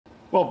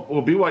Well,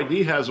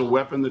 BYD has a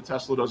weapon that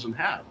Tesla doesn't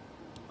have.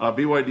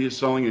 BYD is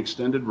selling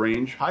extended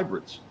range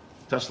hybrids.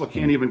 Tesla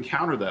can't even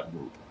counter that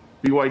move.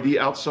 BYD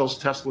outsells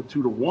Tesla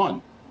 2 to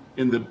 1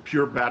 in the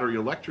pure battery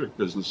electric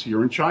business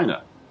here in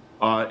China.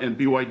 And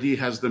BYD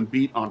has them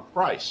beat on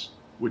price,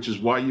 which is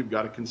why you've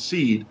got to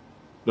concede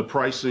the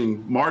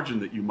pricing margin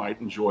that you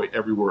might enjoy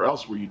everywhere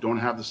else where you don't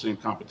have the same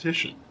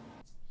competition.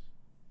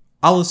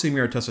 I'll assume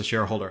you're a Tesla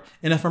shareholder,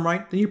 and if I'm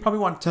right, then you probably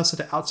want Tesla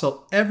to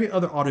outsell every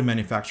other auto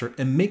manufacturer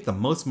and make the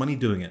most money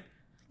doing it.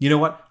 You know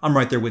what? I'm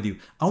right there with you.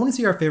 I want to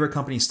see our favorite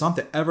company stomp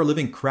the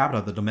ever-living crap out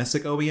of the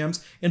domestic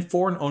OEMs and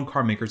foreign-owned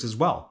car makers as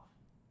well.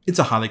 It's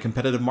a highly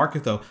competitive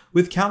market though,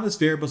 with countless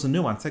variables and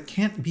nuance that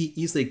can't be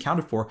easily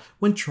accounted for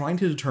when trying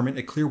to determine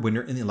a clear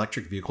winner in the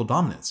electric vehicle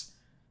dominance.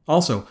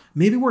 Also,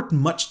 maybe we're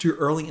much too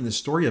early in the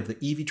story of the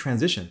EV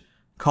transition.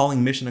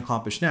 Calling mission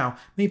accomplished now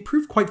may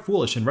prove quite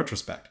foolish in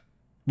retrospect.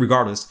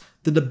 Regardless,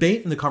 the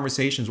debate and the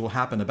conversations will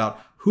happen about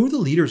who the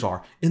leaders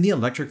are in the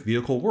electric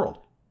vehicle world.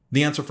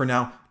 The answer for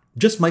now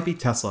just might be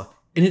Tesla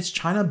and its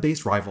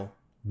China-based rival,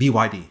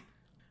 BYD.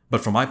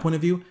 But from my point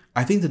of view,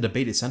 I think the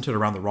debate is centered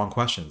around the wrong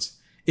questions.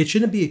 It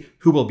shouldn't be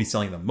who will be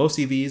selling the most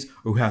EVs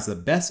or who has the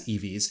best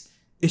EVs.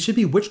 It should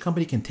be which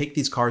company can take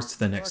these cars to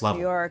the next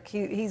level. York,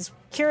 he's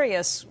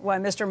curious why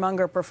Mr.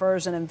 Munger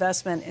prefers an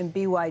investment in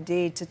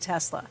BYD to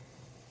Tesla.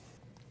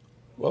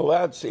 Well,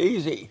 that's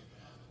easy.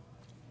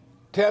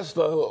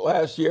 Tesla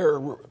last year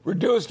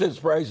reduced its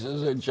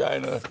prices in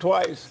China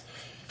twice.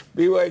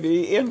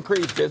 BYD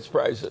increased its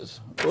prices.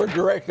 We're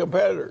direct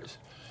competitors.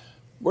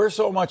 We're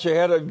so much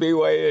ahead of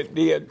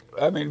BYD.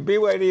 I mean,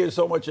 BYD is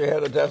so much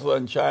ahead of Tesla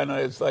in China.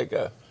 It's like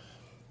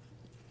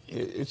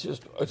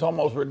it's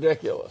almost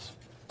ridiculous.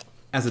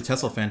 As a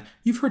Tesla fan,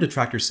 you've heard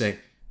detractors say,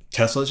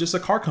 Tesla is just a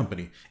car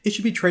company. It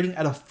should be trading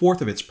at a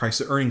fourth of its price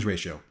to earnings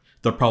ratio.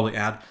 They'll probably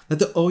add that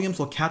the OEMs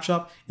will catch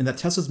up and that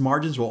Tesla's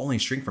margins will only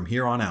shrink from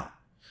here on out.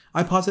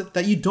 I posit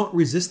that you don't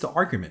resist the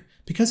argument,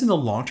 because in the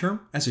long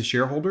term, as a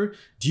shareholder,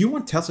 do you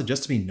want Tesla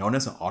just to be known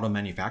as an auto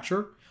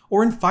manufacturer?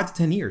 Or in 5 to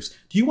 10 years,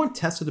 do you want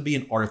Tesla to be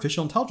an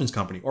artificial intelligence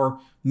company, or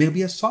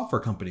maybe a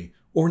software company,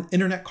 or an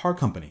internet car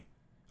company?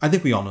 I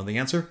think we all know the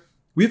answer.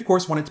 We of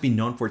course want it to be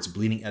known for its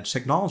bleeding edge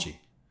technology.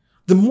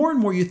 The more and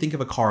more you think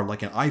of a car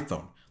like an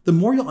iPhone, the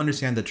more you'll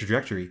understand the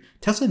trajectory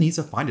Tesla needs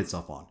to find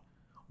itself on.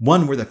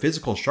 One where the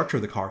physical structure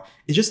of the car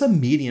is just a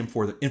medium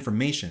for the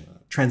information,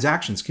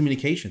 transactions,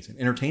 communications, and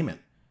entertainment.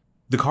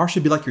 The car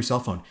should be like your cell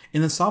phone,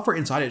 and the software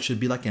inside it should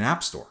be like an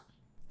app store.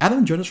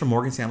 Adam Jonas from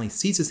Morgan Stanley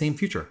sees the same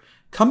future,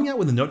 coming out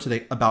with a note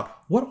today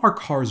about what are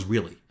cars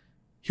really.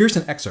 Here's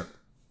an excerpt.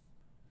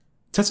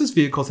 Tesla's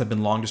vehicles have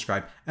been long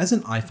described as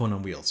an iPhone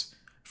on wheels.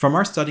 From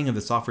our studying of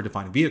the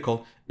software-defined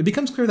vehicle, it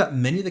becomes clear that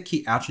many of the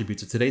key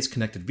attributes of today's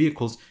connected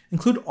vehicles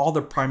include all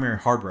the primary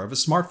hardware of a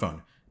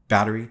smartphone: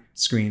 battery,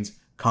 screens,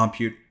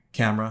 compute,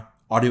 camera,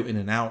 audio in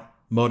and out,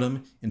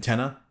 modem,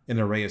 antenna, an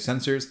array of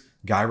sensors,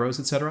 gyros,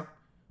 etc.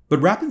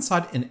 But wrapped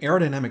inside an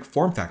aerodynamic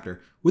form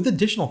factor with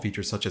additional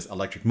features such as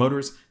electric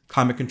motors,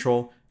 climate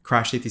control,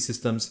 crash safety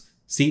systems,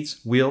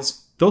 seats,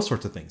 wheels, those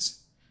sorts of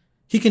things.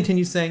 He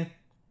continues saying,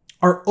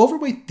 our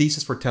overweight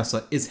thesis for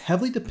Tesla is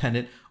heavily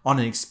dependent on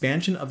an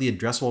expansion of the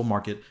addressable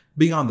market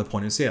beyond the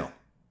point of sale.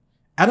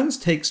 Adam's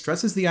take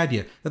stresses the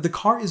idea that the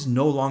car is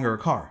no longer a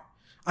car.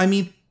 I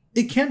mean,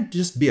 it can't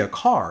just be a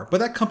car,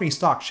 but that company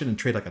stock shouldn't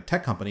trade like a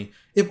tech company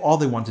if all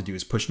they want to do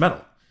is push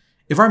metal.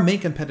 If our main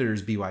competitor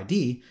is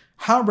BYD,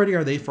 how ready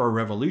are they for a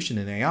revolution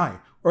in AI,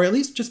 or at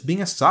least just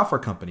being a software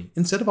company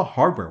instead of a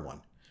hardware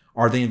one?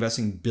 Are they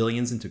investing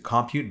billions into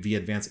compute via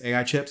advanced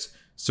AI chips,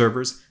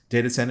 servers,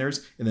 data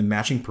centers, and then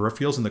matching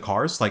peripherals in the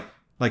cars like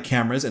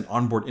cameras and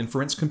onboard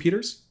inference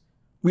computers?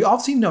 We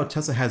obviously know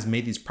Tesla has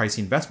made these pricey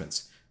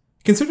investments.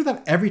 Consider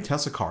that every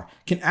Tesla car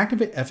can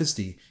activate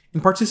FSD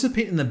and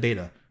participate in the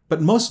beta,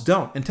 but most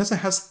don't, and Tesla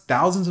has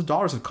thousands of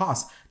dollars of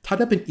costs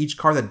tied up in each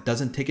car that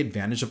doesn't take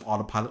advantage of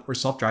autopilot or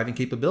self-driving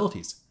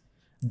capabilities.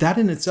 That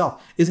in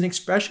itself is an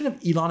expression of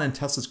Elon and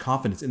Tesla's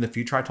confidence in the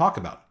future I talk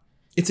about.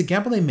 It's a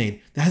gamble they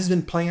made that has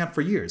been playing out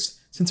for years,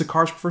 since the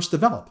cars were first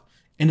developed,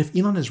 and if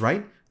Elon is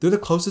right, they're the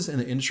closest in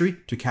the industry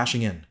to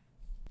cashing in.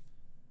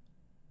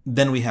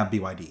 Then we have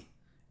BYD.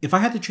 If I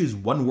had to choose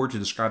one word to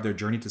describe their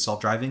journey to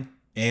self-driving,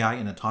 AI,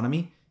 and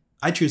autonomy,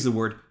 I'd choose the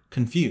word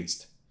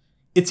confused.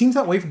 It seems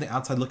that way from the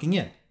outside looking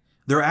in.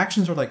 Their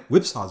actions are like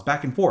whipsaws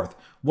back and forth.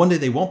 One day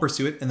they won't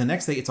pursue it, and the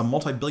next day it's a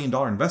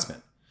multi-billion-dollar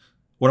investment.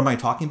 What am I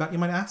talking about, you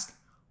might ask?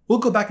 We'll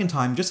go back in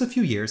time just a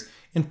few years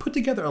and put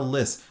together a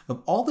list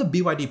of all the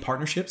BYD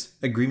partnerships,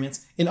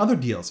 agreements, and other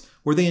deals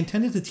where they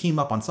intended to team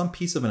up on some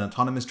piece of an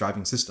autonomous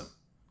driving system.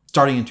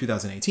 Starting in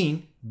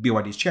 2018,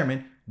 BYD's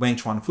chairman, Wang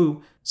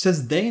Chuanfu,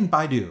 says they and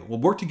Baidu will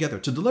work together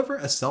to deliver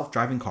a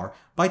self-driving car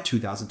by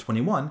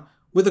 2021,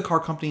 with the car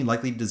company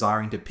likely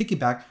desiring to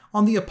piggyback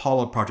on the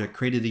Apollo project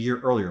created a year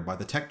earlier by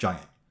the tech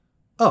giant.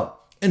 Oh,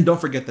 and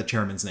don't forget the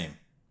chairman's name.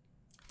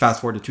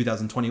 Fast forward to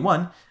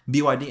 2021,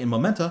 BYD and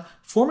Momenta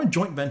form a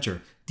joint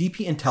venture,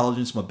 DP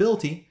Intelligence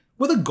Mobility,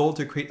 with a goal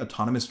to create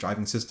autonomous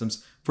driving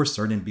systems for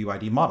certain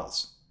BYD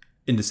models.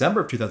 In December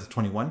of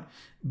 2021,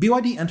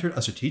 BYD entered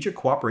a strategic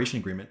cooperation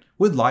agreement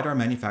with LiDAR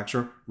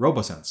manufacturer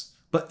RoboSense.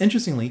 But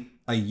interestingly,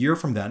 a year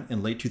from then,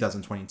 in late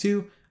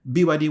 2022,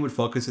 BYD would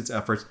focus its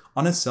efforts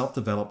on its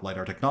self-developed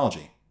LiDAR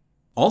technology.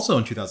 Also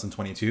in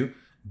 2022,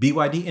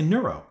 BYD and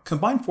Nuro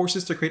combined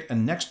forces to create a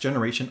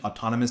next-generation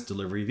autonomous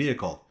delivery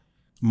vehicle.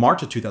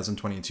 March of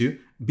 2022,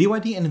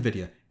 BYD and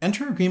NVIDIA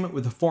enter agreement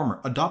with the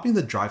former adopting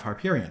the Drive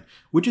Hyperion,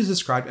 which is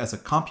described as a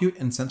compute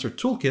and sensor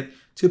toolkit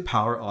to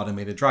power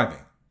automated driving.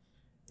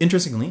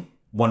 Interestingly,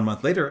 1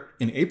 month later,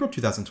 in April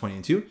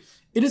 2022,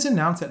 it is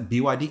announced that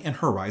BYD and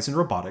Horizon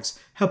Robotics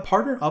have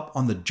partnered up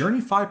on the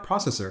Journey 5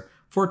 processor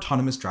for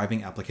autonomous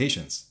driving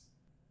applications.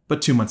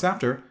 But 2 months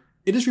after,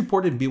 it is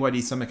reported BYD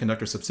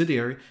semiconductor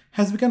subsidiary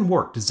has begun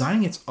work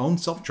designing its own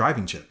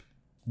self-driving chip.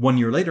 1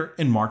 year later,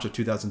 in March of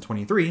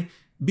 2023,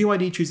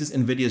 BYD chooses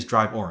NVIDIA's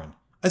Drive Orin,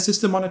 a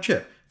system on a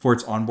chip, for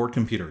its onboard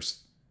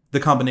computers. The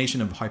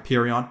combination of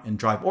Hyperion and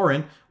Drive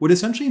Orin would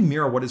essentially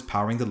mirror what is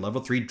powering the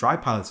Level 3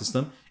 Drive Pilot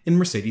system in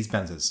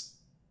Mercedes-Benz's.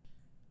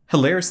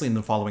 Hilariously, in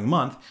the following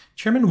month,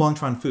 Chairman Wang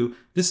Chuanfu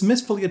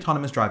dismissed fully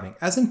autonomous driving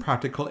as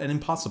impractical and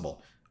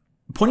impossible,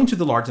 pointing to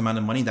the large amount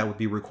of money that would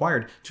be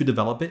required to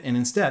develop it, and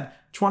instead,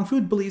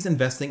 Chuanfu believes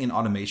investing in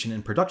automation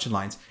and production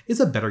lines is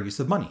a better use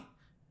of money.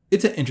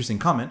 It's an interesting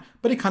comment,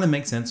 but it kind of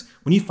makes sense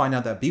when you find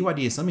out that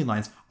BYD assembly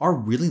lines are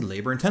really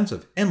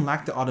labor-intensive and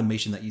lack the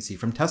automation that you see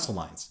from Tesla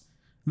lines.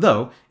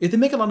 Though, if they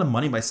make a lot of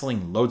money by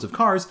selling loads of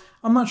cars,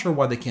 I'm not sure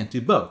why they can't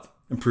do both,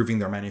 improving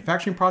their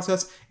manufacturing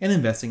process and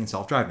investing in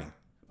self-driving.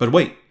 But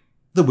wait,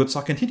 the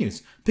whipsaw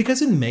continues, because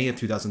in May of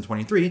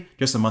 2023,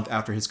 just a month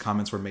after his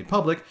comments were made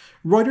public,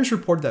 Reuters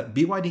reported that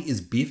BYD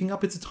is beefing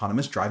up its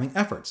autonomous driving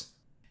efforts.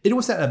 It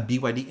was at a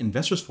BYD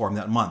Investors Forum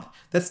that month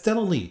that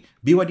Stella Li,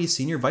 BYD's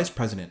senior vice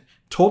president,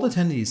 told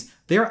attendees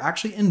they are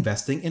actually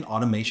investing in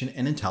automation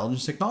and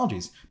intelligence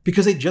technologies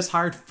because they just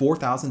hired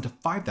 4,000 to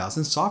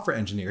 5,000 software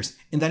engineers,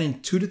 and that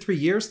in 2 to 3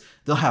 years,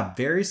 they'll have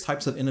various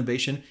types of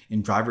innovation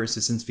in driver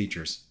assistance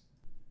features.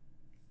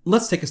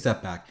 Let's take a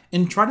step back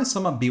and try to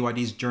sum up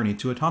BYD's journey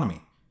to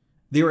autonomy.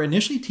 They were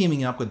initially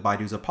teaming up with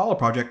Baidu's Apollo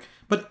project,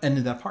 but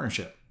ended that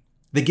partnership.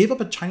 They gave up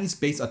a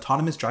Chinese-based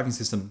autonomous driving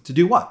system to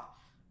do what?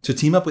 To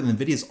team up with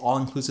NVIDIA's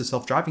all-inclusive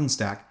self-driving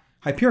stack,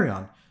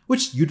 Hyperion,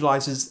 which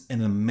utilizes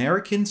an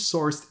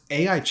American-sourced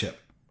AI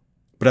chip,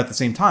 but at the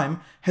same time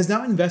has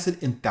now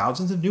invested in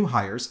thousands of new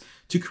hires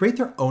to create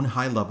their own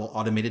high-level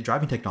automated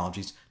driving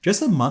technologies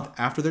just a month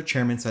after their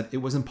chairman said it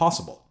was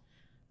impossible.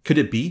 Could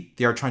it be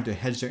they are trying to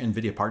hedge their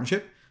NVIDIA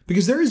partnership?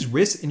 Because there is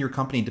risk in your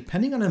company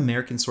depending on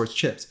American-sourced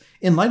chips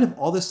in light of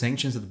all the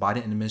sanctions that the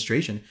Biden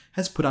administration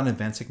has put on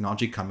advanced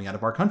technology coming out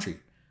of our country.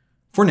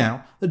 For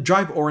now, the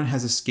Drive Orin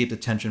has escaped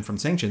attention from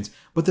sanctions,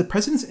 but the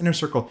president's inner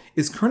circle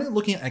is currently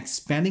looking at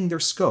expanding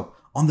their scope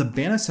on the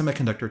ban of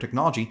semiconductor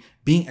technology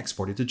being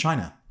exported to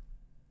China.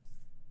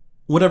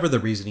 Whatever the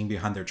reasoning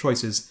behind their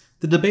choices,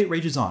 the debate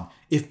rages on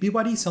if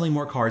BYD selling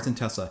more cars than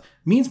Tesla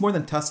means more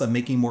than Tesla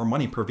making more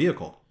money per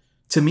vehicle.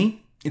 To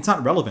me, it's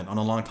not relevant on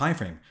a long time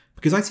frame,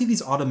 because I see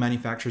these auto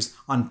manufacturers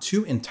on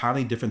two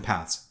entirely different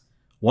paths.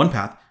 One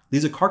path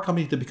leads a car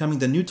company to becoming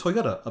the new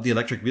Toyota of the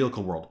electric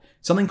vehicle world,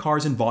 selling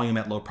cars in volume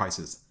at low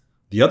prices.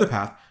 The other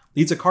path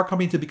leads a car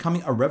company to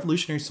becoming a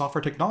revolutionary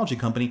software technology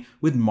company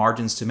with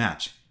margins to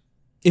match.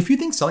 If you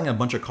think selling a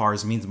bunch of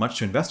cars means much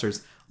to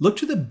investors, look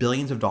to the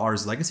billions of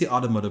dollars legacy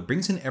automotive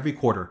brings in every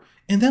quarter,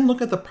 and then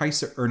look at the price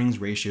to earnings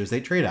ratios they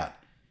trade at.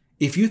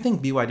 If you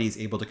think BYD is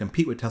able to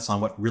compete with Tesla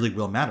on what really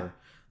will matter,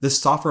 the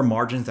software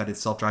margins that its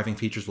self-driving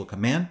features will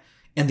command,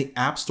 and the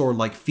App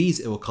Store-like fees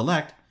it will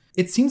collect,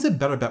 it seems a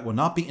better bet will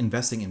not be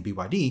investing in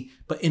BYD,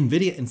 but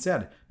NVIDIA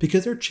instead,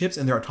 because their chips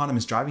and their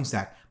autonomous driving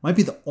stack might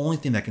be the only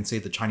thing that can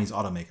save the Chinese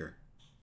automaker.